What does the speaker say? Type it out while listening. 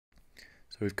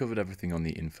we've covered everything on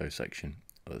the info section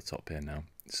at the top here now.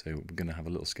 So we're going to have a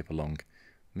little skip along,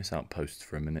 miss out posts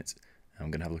for a minute, and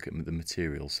I'm going to have a look at the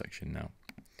materials section now.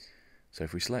 So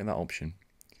if we select that option,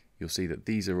 you'll see that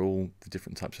these are all the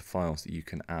different types of files that you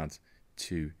can add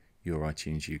to your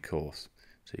iTunes U course.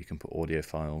 So you can put audio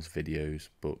files, videos,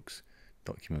 books,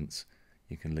 documents,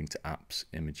 you can link to apps,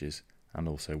 images, and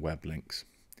also web links.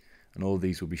 And all of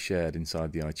these will be shared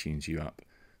inside the iTunes U app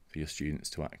for your students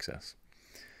to access.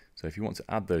 So if you want to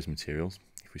add those materials,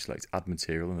 if we select Add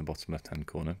Material in the bottom left hand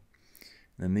corner,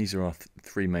 then these are our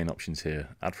three main options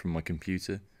here: Add from my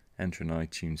computer, enter an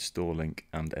iTunes store link,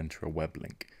 and enter a web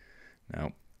link. Now,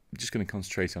 I'm just going to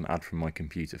concentrate on Add from my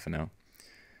computer for now.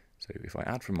 So if I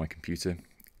add from my computer,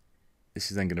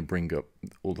 this is then going to bring up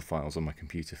all the files on my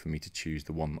computer for me to choose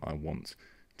the one that I want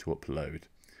to upload.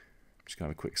 I'm just going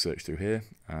to have a quick search through here,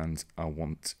 and I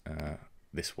want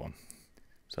this one.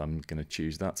 So I'm going to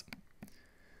choose that.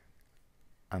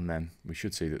 And then we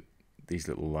should see that these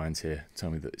little lines here tell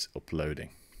me that it's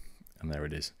uploading. And there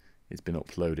it is. It's been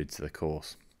uploaded to the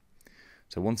course.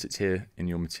 So once it's here in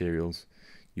your materials,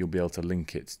 you'll be able to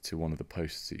link it to one of the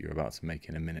posts that you're about to make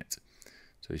in a minute.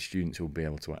 So the students will be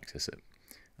able to access it.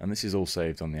 And this is all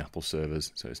saved on the Apple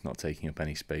servers, so it's not taking up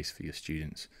any space for your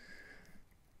students.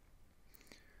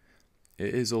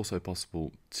 It is also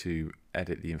possible to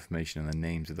edit the information and the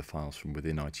names of the files from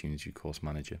within iTunes U Course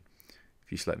Manager.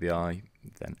 If you select the I,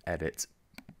 then Edit,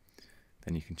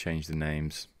 then you can change the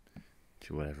names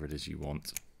to whatever it is you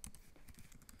want.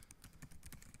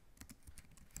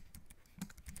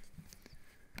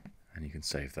 And you can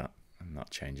save that, and that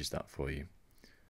changes that for you.